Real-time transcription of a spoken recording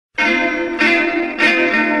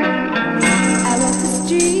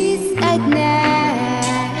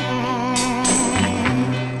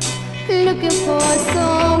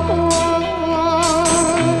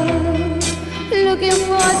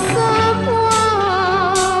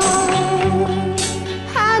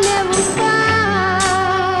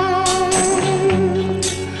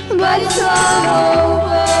it's all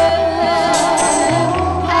over,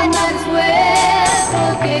 I might as well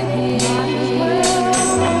forget him.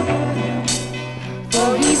 For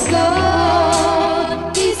he's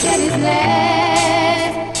gone, he said his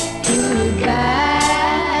last goodbye.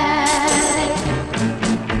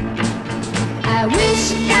 I wish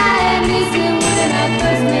I had listened when I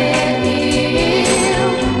first met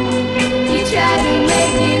him. He tried to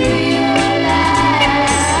make me realize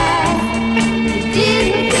he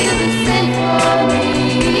didn't feel the same for me,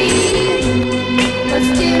 but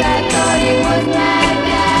still I thought he was my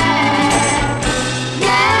guy.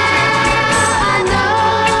 Now I know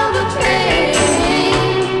the pain,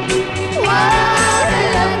 what a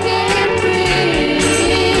love can bring.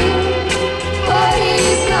 For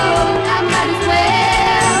he's gone, I might as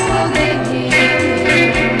well forget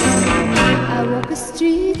him. I walk the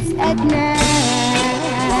streets at night,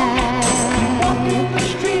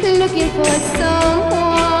 looking for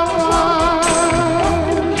someone,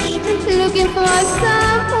 looking for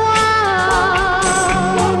someone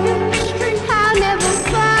I'll never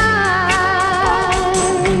find.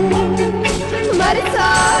 But it's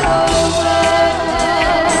all over,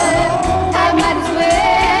 I might as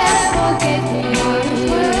well forget him.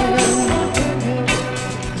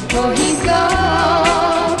 For he's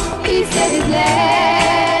gone, he said his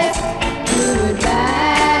last goodbye.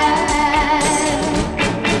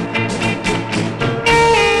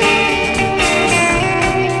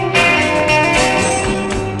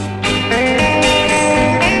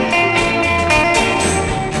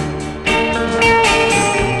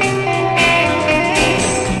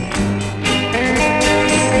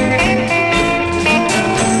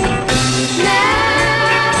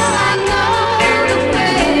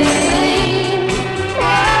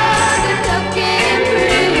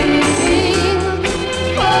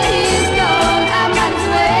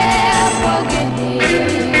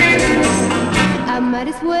 I might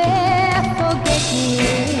as well forget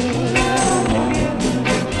him.